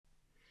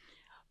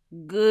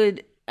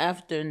Good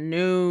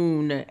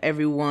afternoon,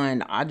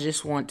 everyone. I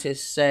just want to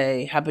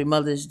say happy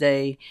Mother's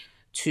Day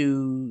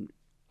to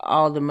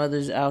all the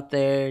mothers out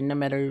there, no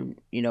matter,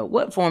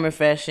 what form or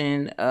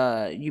fashion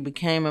you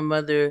became a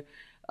mother.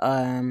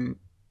 Um,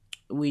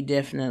 we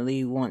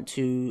definitely want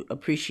to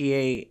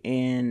appreciate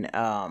and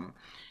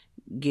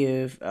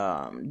give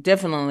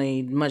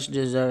definitely much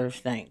deserved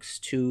thanks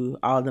to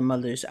all the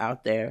mothers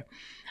out there.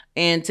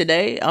 And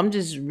today I'm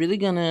just really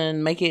gonna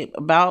make it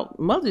about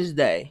Mother's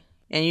Day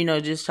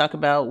and just talk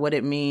about what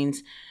it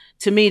means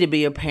to me to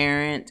be a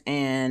parent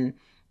and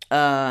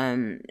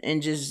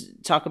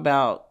just talk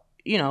about,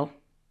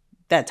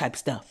 that type of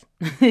stuff.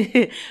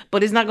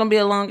 But it's not gonna be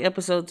a long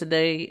episode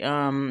today.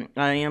 I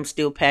am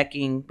still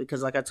packing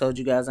because like I told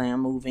you guys I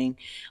am moving.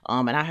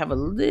 And I have a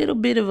little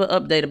bit of an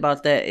update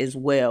about that as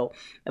well.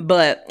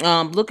 But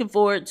looking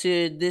forward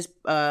to this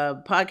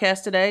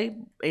podcast today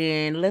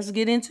and let's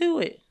get into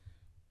it.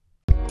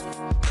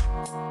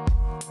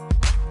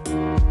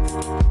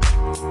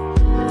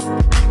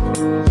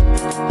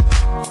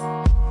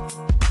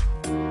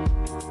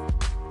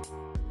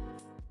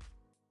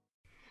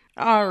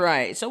 All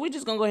right, so we're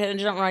just gonna go ahead and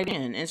jump right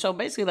in. And so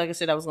basically, like I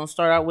said, I was gonna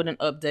start out with an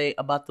update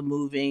about the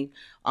moving.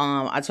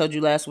 I told you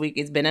last week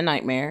it's been a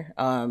nightmare.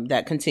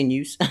 That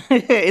continues.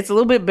 It's a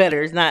little bit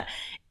better. It's not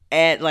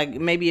at like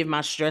maybe if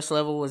my stress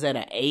level was at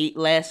an 8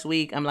 last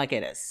week, I'm like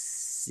at a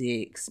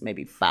 6,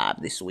 maybe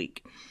 5 this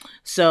week.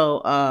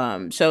 So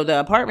the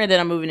apartment that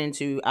I'm moving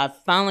into, I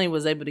finally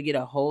was able to get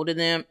a hold of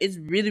them. It's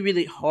really,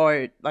 really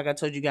hard, like I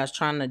told you guys,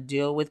 trying to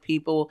deal with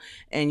people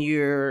and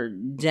you're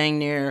dang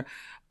near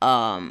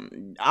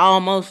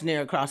almost near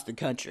across the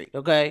country,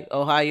 okay?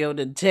 Ohio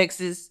to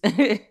Texas.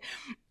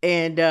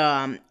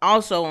 And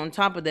also on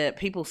top of that,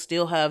 people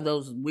still have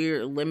those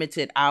weird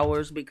limited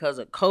hours because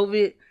of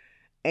COVID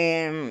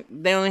and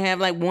they only have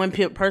like one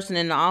person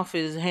in the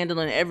office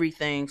handling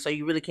everything, so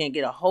you really can't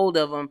get a hold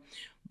of them.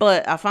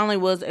 But I finally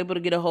was able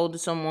to get a hold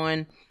of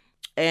someone,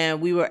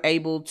 and we were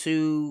able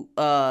to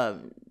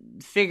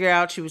figure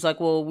out. She was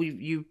like, "Well,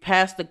 you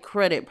passed the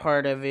credit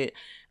part of it."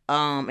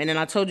 And then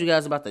I told you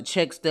guys about the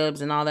check stubs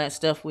and all that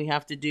stuff we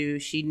have to do.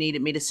 She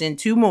needed me to send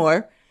 2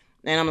 more,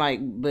 and I'm like,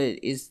 "But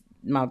it's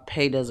my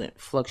pay doesn't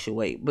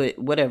fluctuate, but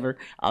whatever.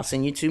 I'll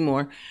send you 2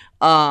 more."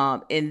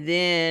 And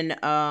then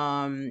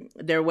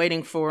they're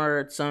waiting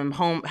for some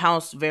home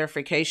house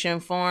verification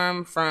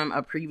form from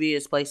a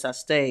previous place I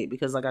stayed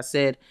because, like I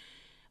said,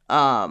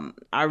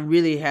 I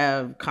really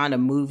have kind of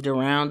moved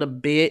around a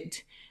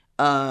bit,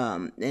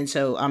 and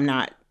so I'm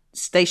not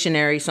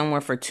stationary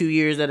somewhere for 2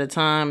 years at a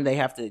time. They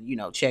have to,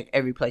 check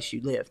every place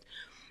you lived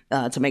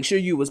to make sure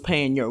you was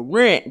paying your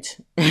rent.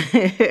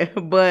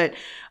 But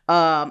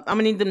I'm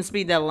gonna need them to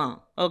speed that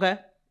along, okay?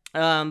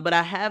 But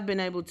I have been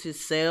able to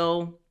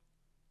sell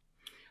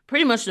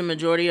pretty much the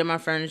majority of my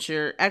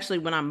furniture. Actually,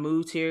 when I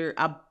moved here,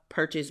 I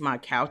purchased my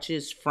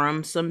couches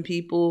from some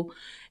people,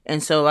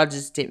 and so I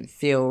just didn't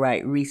feel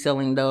right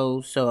reselling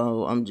those.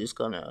 So I'm just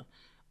gonna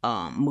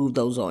move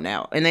those on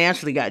out. And they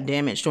actually got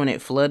damaged when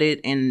it flooded,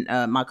 and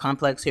my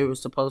complex here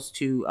was supposed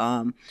to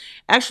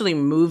actually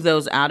move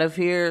those out of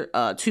here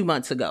 2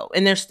 months ago,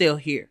 and they're still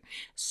here.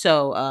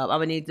 So I'm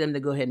gonna need them to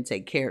go ahead and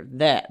take care of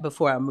that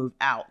before I move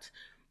out.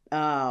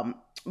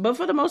 But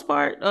for the most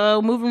part,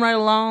 moving right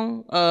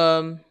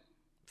along.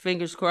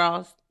 Fingers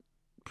crossed.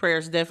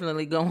 Prayers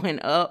definitely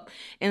going up,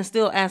 and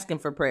still asking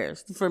for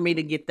prayers for me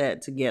to get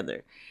that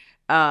together.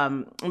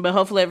 But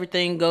hopefully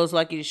everything goes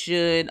like it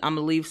should. I'm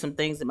gonna leave some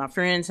things at my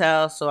friend's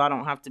house so I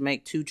don't have to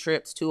make 2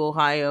 trips to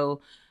Ohio.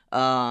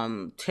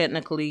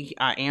 Technically,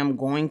 I am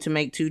going to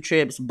make 2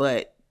 trips,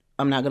 but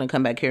I'm not gonna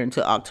come back here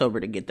until October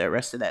to get the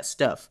rest of that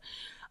stuff.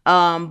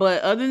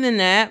 But other than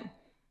that,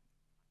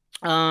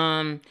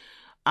 um,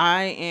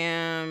 I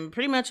am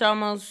pretty much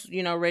almost,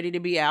 ready to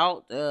be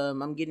out.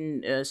 I'm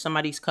getting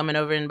somebody's coming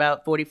over in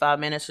about 45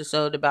 minutes or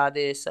so to buy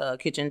this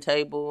kitchen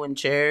table and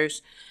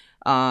chairs.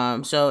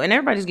 And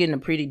everybody's getting a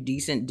pretty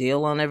decent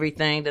deal on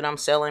everything that I'm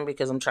selling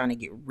because I'm trying to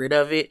get rid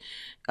of it.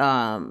 So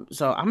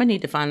I'm gonna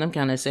need to find them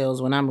kind of sales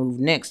when I move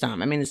next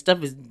time. I mean, the stuff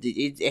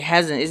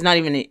it's not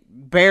even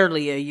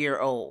barely a year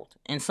old,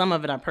 and some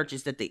of it I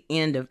purchased at the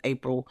end of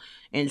April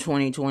in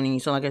 2020.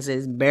 So like I said,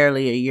 it's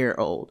barely a year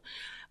old.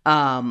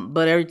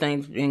 But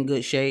everything's in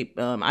good shape.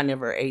 I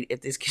never ate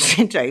at this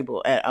kitchen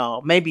table at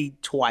all, maybe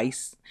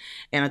twice.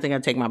 And I think I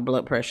take my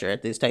blood pressure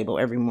at this table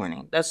every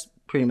morning. That's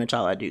pretty much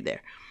all I do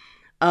there.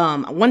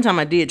 One time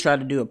I did try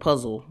to do a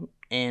puzzle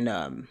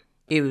and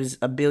it was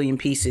a billion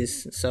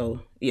pieces.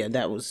 So yeah,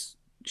 that was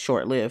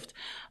short lived.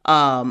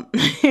 Um,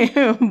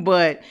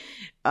 but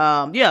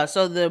yeah,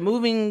 so the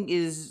moving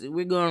is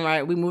we're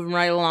moving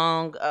right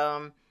along.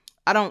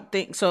 I don't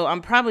think so.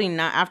 I'm probably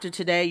not after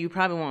today. You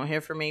probably won't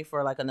hear from me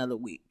for like another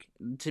week.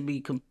 To be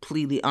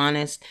completely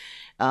honest,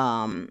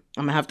 I'm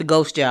gonna have to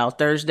ghost y'all.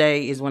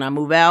 Thursday is when I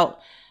move out,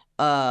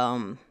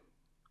 um,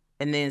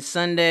 and then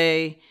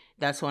Sunday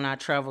that's when I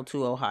travel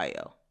to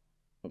Ohio.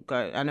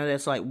 Okay, I know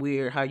that's like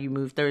weird how you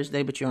move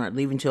Thursday, but you aren't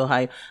leaving to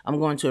Ohio. I'm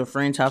going to a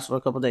friend's house for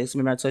a couple days.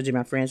 Remember I told you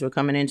my friends were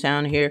coming in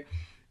town here.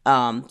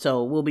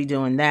 So we'll be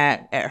doing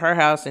that at her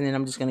house, and then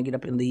I'm just gonna get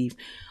up and leave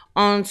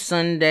on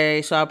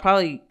Sunday. So I'll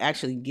probably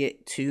actually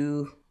get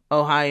to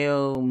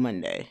Ohio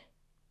Monday.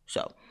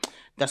 So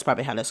that's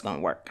probably how that's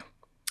gonna work.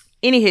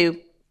 Anywho,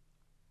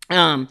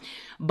 um,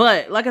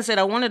 but like I said,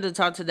 I wanted to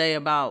talk today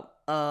about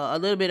a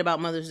little bit about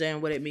Mother's Day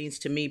and what it means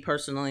to me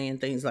personally and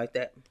things like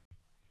that.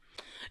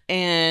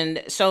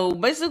 And so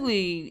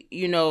basically,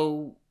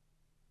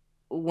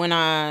 when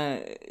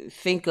I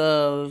think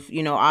of,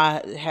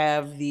 I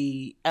have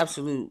the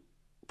absolute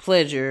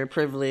pleasure,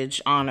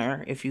 privilege,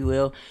 honor, if you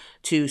will,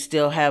 to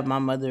still have my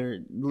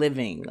mother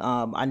living.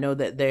 I know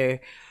that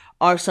there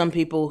are some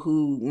people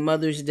who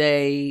Mother's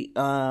Day,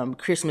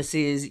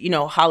 Christmases,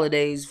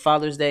 holidays,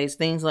 Father's Days,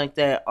 things like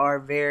that are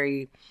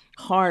very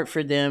hard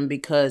for them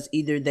because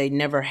either they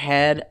never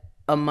had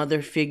a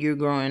mother figure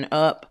growing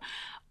up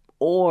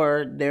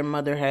or their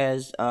mother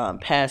has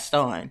passed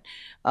on.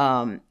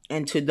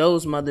 And to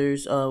those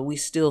mothers, we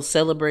still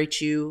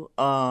celebrate you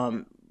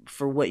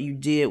for what you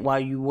did while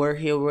you were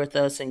here with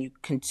us, and you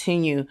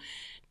continue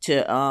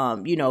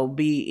to,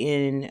 be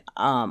in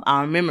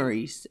our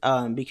memories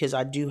because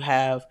I do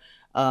have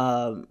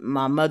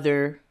my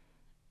mother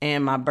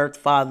and my birth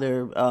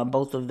father,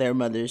 both of their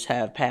mothers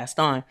have passed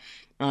on,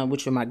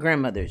 which were my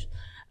grandmothers.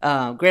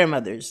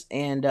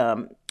 And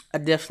I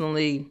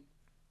definitely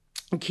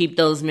keep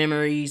those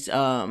memories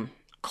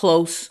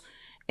close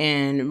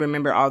and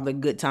remember all the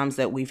good times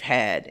that we've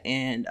had.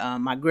 And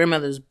my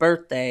grandmother's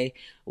birthday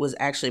was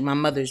actually my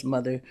mother's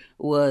mother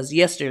was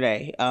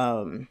yesterday.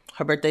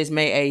 Her birthday's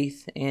May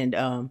 8th. And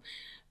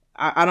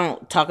I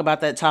don't talk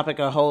about that topic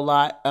a whole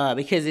lot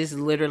because it's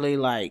literally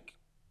like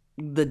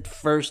the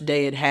first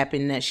day it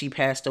happened that she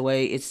passed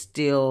away. It's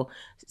still,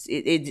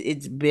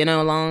 it's been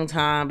a long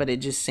time, but it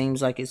just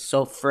seems like it's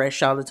so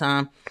fresh all the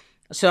time.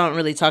 So I don't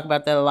really talk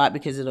about that a lot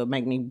because it'll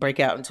make me break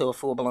out into a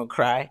full blown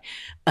cry.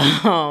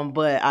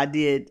 But I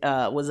did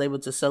was able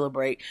to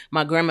celebrate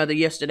my grandmother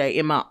yesterday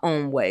in my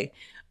own way.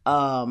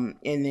 And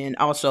then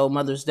also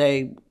Mother's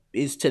Day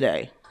is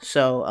today.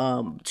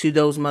 So to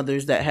those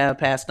mothers that have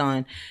passed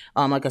on,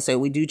 like I said,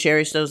 we do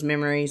cherish those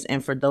memories.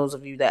 And for those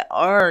of you that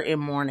are in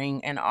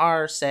mourning and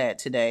are sad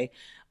today,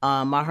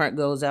 my heart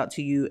goes out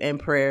to you in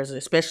prayers,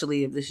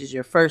 especially if this is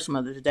your first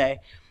Mother's Day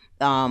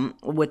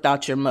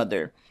without your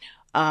mother.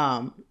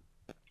 Um,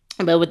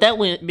 but with that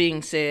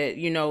being said,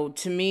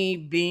 to me,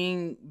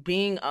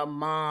 being a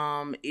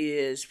mom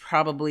is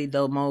probably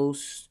the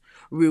most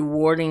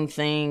rewarding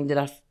thing that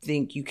I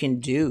think you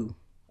can do.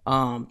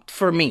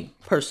 For me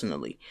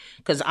personally,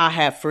 because I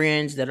have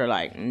friends that are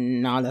like,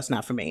 no, that's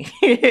not for me.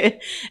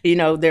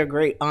 They're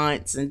great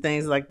aunts and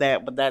things like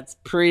that, but that's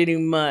pretty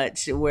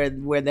much where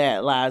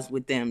that lies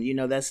with them.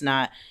 That's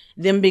not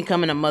them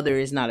becoming a mother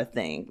is not a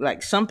thing.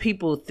 Like some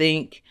people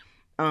think,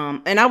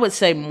 and I would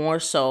say more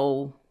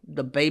so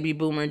the baby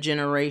boomer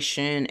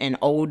generation and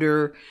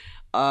older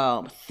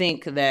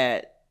think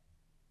that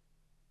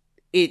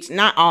it's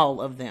not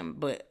all of them,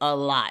 but a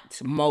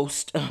lot.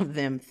 Most of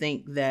them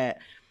think that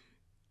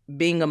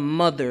being a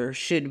mother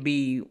should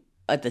be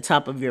at the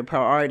top of your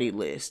priority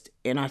list.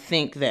 And I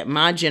think that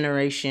my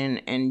generation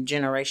and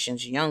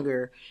generations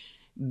younger,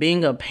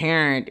 being a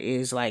parent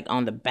is like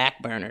on the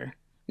back burner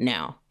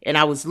now. And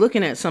I was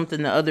looking at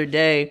something the other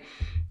day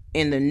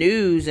in the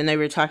news, and they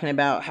were talking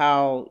about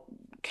how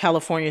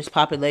California's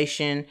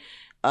population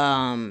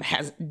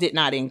has did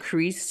not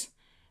increase,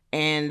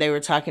 and they were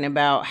talking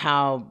about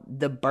how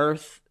the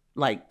birth,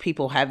 like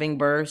people having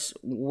births,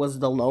 was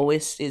the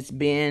lowest it's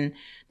been.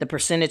 The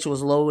percentage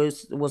was the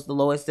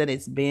lowest that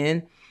it's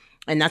been,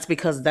 and that's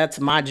because that's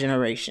my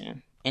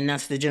generation, and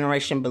that's the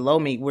generation below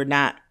me. We're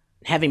not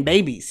having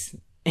babies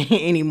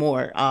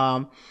anymore.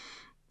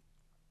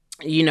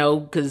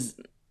 Because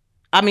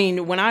I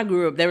mean, when I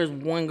grew up, there was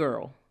one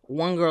girl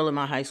in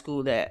my high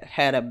school that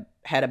had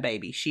a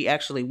baby. She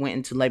actually went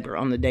into labor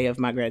on the day of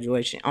my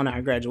graduation, on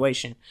our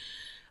graduation.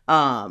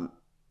 Um,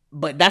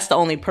 but that's the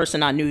only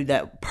person I knew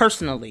that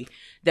personally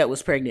that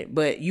was pregnant.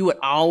 But you would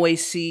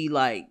always see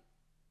like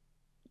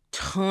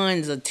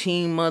tons of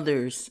teen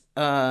mothers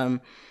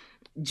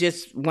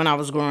just when I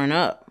was growing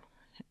up.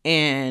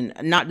 And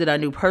not that I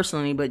knew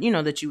personally, but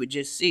that you would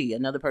just see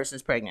another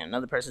person's pregnant,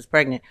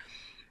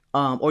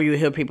 or you would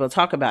hear people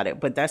talk about it.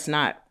 But that's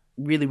not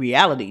really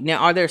reality. Now,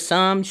 are there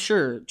some?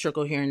 Sure,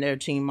 trickle here and there,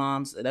 teen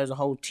moms. There's a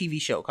whole TV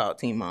show called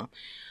Teen Mom.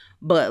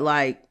 But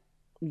like,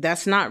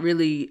 that's not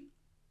really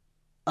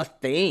a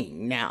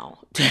thing now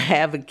to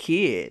have a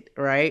kid,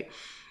 right?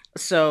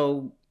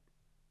 So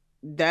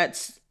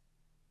that's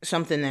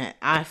something that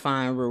I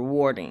find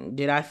rewarding.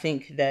 Did I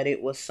think that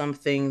it was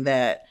something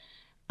that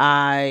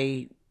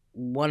I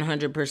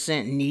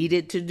 100%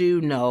 needed to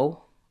do?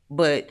 No.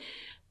 But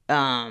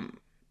um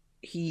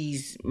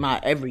he's my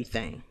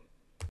everything.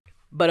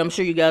 But I'm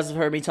sure you guys have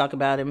heard me talk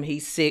about him.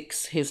 He's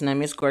 6. His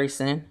name is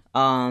Grayson.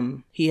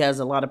 He has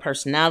a lot of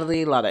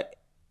personality, a lot of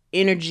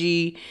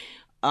energy,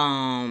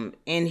 and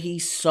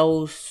he's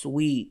so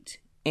sweet.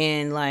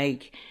 And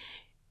like,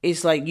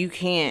 it's like you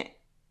can't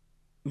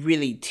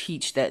really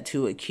teach that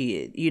to a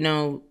kid.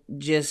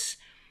 Just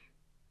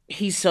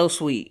he's so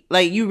sweet.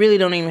 Like, you really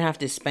don't even have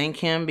to spank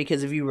him,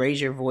 because if you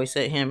raise your voice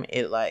at him,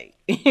 it like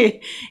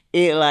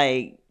it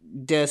like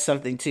does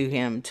something to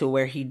him to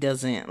where he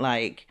doesn't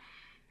like,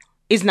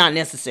 it's not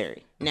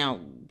necessary.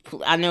 Now,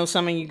 I know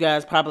some of you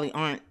guys probably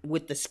aren't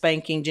with the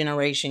spanking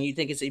generation. You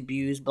think it's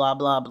abuse, blah,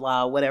 blah,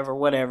 blah, whatever,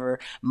 whatever.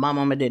 My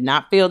mama did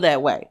not feel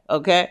that way,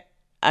 okay?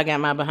 I got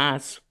my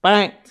behind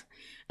spanked.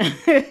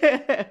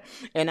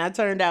 And I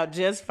turned out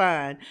just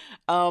fine.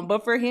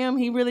 But for him,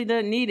 he really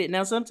doesn't need it.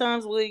 Now,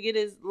 sometimes will he get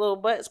his little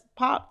butts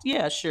popped?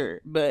 Yeah,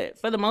 sure. But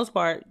for the most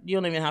part, you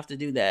don't even have to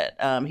do that.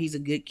 He's a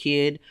good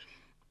kid,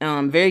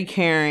 very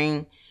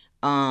caring.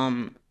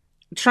 Um,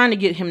 Trying to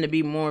get him to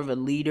be more of a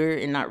leader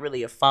and not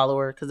really a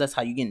follower, because that's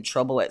how you get in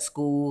trouble at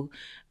school.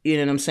 You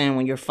know what I'm saying?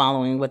 When you're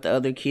following what the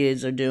other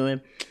kids are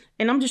doing.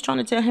 And I'm just trying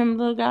to tell him,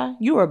 little guy,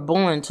 you are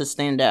born to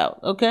stand out,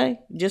 okay?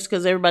 Just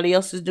because everybody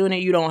else is doing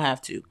it, you don't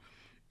have to.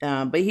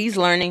 But he's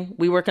learning.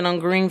 We working on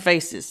green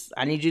faces.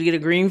 I need you to get a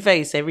green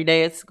face every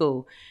day at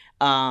school.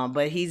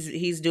 But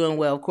he's doing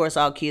well. Of course,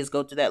 all kids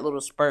go through that little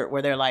spurt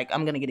where they're like,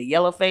 I'm gonna get a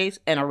yellow face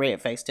and a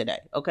red face today,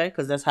 okay?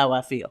 Because that's how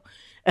I feel.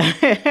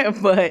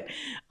 But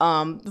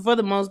for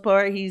the most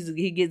part,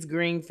 he gets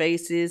green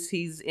faces.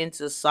 He's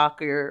into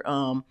soccer.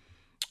 I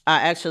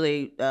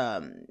actually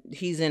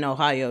he's in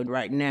Ohio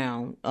right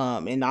now.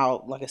 And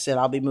I'll, like I said,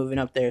 I'll be moving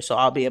up there, so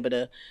I'll be able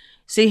to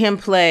see him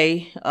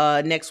play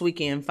next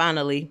weekend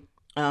finally,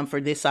 for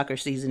this soccer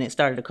season. It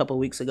started a couple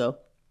weeks ago.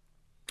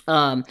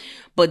 Um,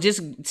 but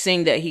just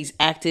seeing that he's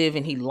active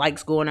and he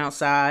likes going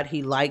outside,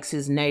 he likes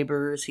his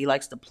neighbors, he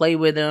likes to play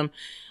with them.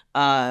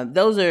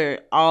 Those are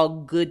all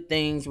good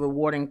things,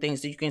 rewarding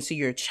things that you can see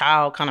your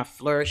child kind of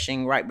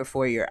flourishing right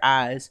before your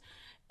eyes.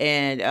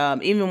 And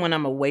even when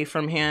I'm away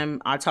from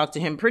him, I talk to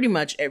him pretty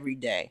much every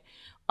day.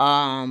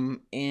 And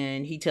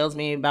he tells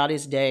me about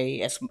his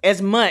day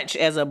as much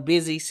as a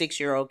busy 6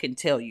 year old can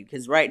tell you.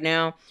 Because right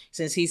now,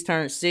 since he's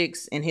turned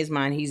 6, in his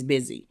mind, he's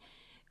busy.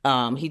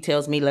 He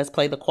tells me, let's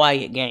play the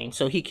quiet game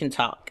so he can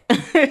talk.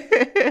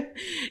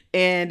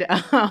 And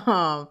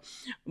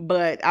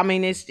but I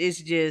mean, it's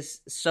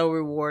just so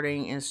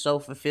rewarding and so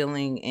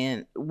fulfilling.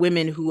 And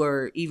women who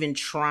are even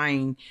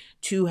trying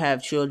to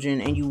have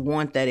children and you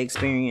want that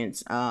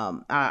experience,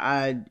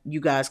 I you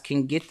guys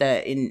can get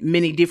that in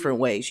many different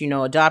ways. You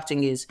know,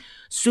 adopting is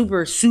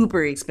super,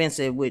 super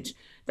expensive, which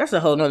that's a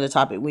whole nother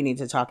topic we need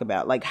to talk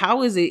about. Like,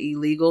 how is it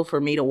illegal for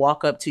me to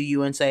walk up to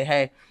you and say,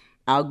 hey,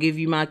 I'll give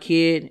you my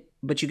kid,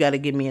 but you got to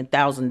give me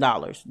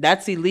 $1,000?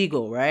 That's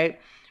illegal, right?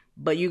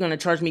 But you're gonna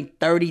charge me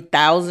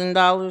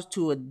 $30,000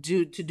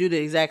 to do the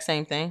exact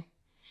same thing?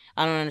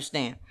 I don't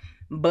understand.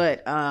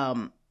 But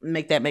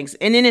make that makes,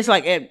 and then it's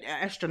like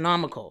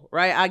astronomical,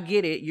 right? I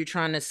get it. You're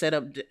trying to set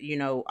up,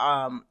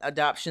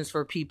 adoptions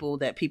for people,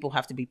 that people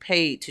have to be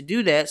paid to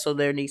do that, so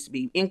there needs to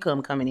be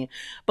income coming in.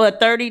 But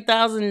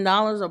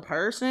 $30,000 a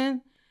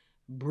person,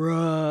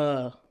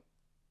 bruh.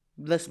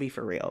 Let's be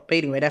for real. But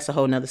anyway, that's a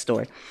whole nother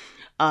story.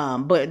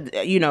 But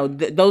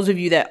those of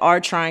you that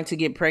are trying to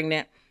get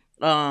pregnant,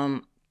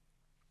 um,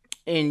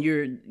 and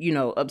you're,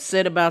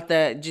 upset about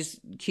that, just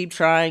keep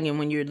trying. And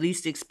when you're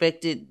least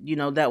expected,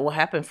 that will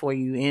happen for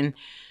you.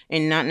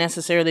 And not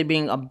necessarily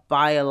being a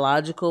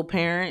biological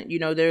parent,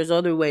 there's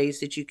other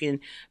ways that you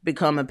can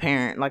become a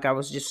parent. Like I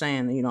was just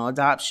saying,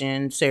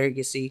 adoption,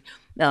 surrogacy,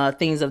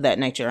 things of that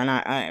nature. And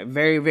I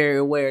very, very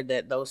aware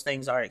that those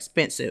things are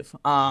expensive.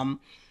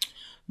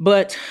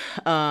 But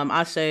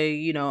I say,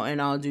 in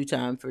all due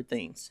time for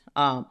things.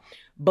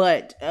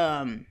 But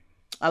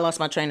I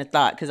lost my train of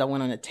thought because I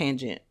went on a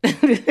tangent.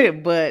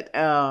 but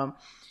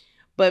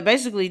but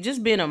basically,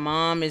 just being a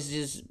mom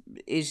is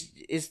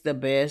the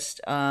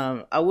best.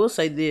 I will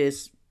say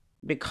this: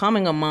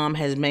 becoming a mom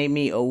has made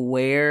me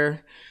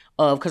aware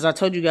of, because I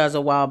told you guys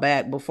a while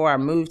back, before I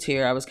moved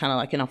here, I was kind of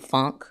like in a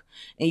funk,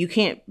 and you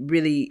can't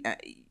really.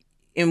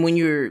 And when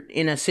you're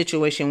in a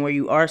situation where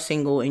you are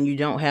single and you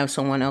don't have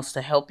someone else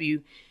to help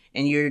you,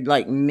 and you're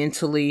like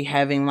mentally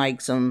having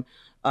like some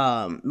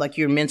like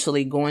you're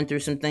mentally going through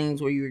some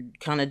things where you're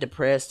kind of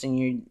depressed, and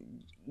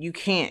you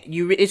can't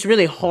you it's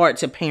really hard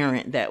to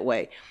parent that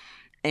way.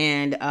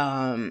 And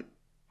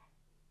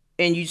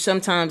you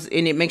sometimes,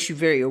 and it makes you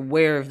very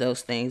aware of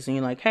those things, and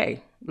you're like,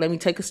 hey, let me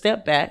take a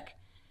step back,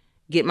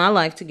 get my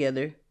life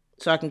together,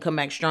 so I can come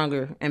back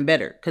stronger and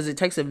better, because it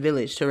takes a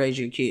village to raise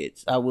your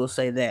kids. I will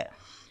say that.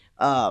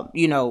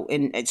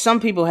 And some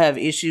people have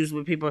issues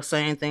with people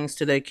saying things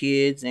to their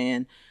kids,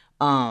 and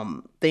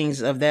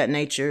things of that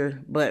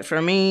nature. But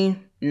for me,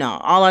 no.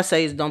 All I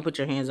say is, don't put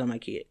your hands on my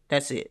kid.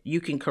 That's it.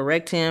 You can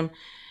correct him,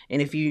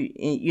 and if you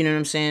know what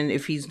I'm saying,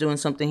 if he's doing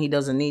something he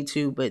doesn't need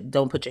to, but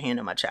don't put your hand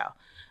on my child,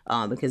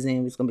 because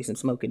then it's gonna be some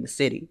smoke in the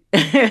city.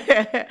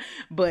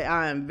 But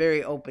I am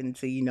very open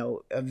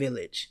to a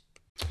village.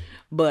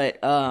 But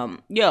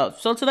yeah,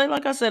 so today,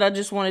 like I said, I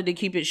just wanted to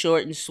keep it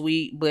short and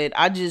sweet. But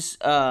I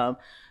just love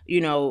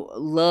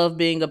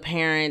being a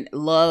parent,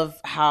 love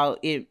how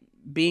it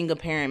being a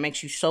parent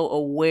makes you so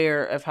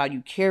aware of how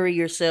you carry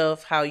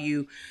yourself, how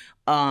you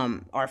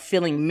are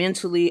feeling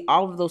mentally,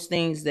 all of those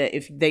things that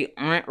if they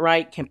aren't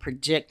right can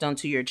project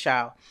onto your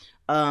child.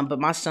 But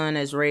my son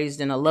is raised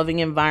in a loving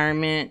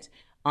environment.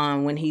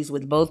 When he's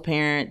with both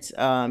parents,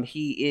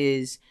 he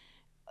is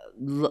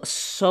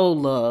so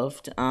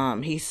loved.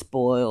 He's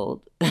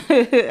spoiled.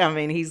 I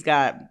mean, he's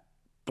got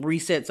three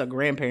sets of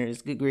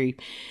grandparents. Good grief.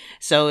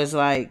 So it's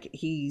like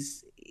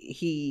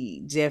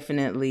he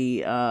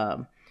definitely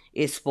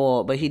is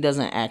spoiled, but he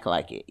doesn't act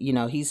like it. You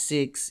know, he's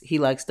 6. He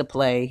likes to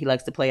play. He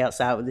likes to play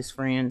outside with his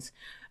friends,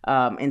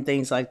 and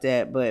things like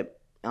that. But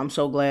I'm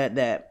so glad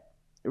that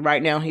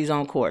right now he's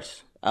on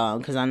course.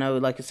 Because I know,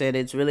 like I said,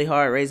 it's really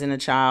hard raising a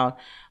child.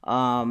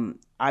 I'm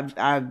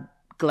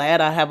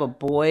glad I have a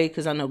boy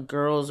because I know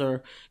girls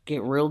are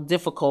get real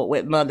difficult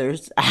with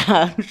mothers.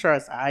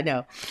 Trust, I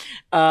know,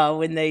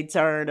 when they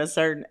turn a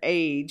certain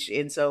age,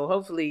 and so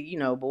hopefully,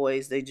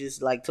 boys they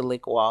just like to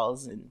lick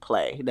walls and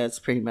play. That's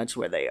pretty much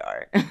where they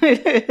are.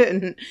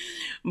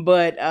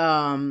 But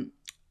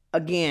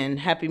again,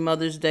 happy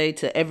Mother's Day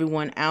to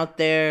everyone out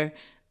there.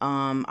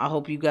 I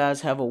hope you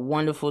guys have a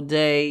wonderful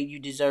day. You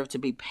deserve to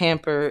be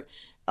pampered.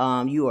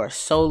 You are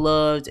so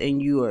loved,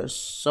 and you are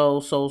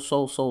so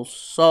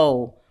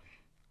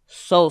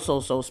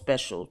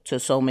special to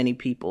so many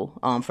people,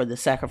 for the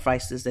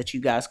sacrifices that you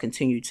guys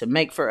continue to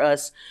make for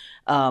us,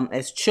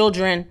 as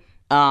children.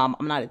 I'm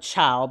not a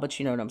child, but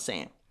you know what I'm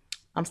saying.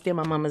 I'm still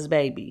my mama's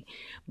baby.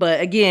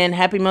 But again,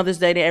 happy Mother's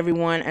Day to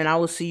everyone, and I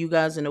will see you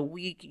guys in a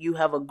week. You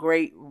have a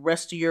great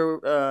rest of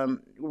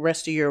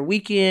your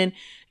weekend.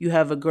 You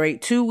have a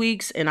great 2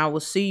 weeks, and I will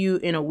see you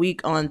in a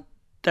week on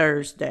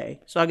Thursday.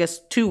 So I guess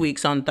 2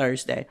 weeks on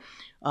Thursday.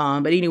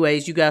 But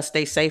anyways, you guys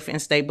stay safe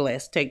and stay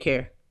blessed. Take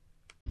care.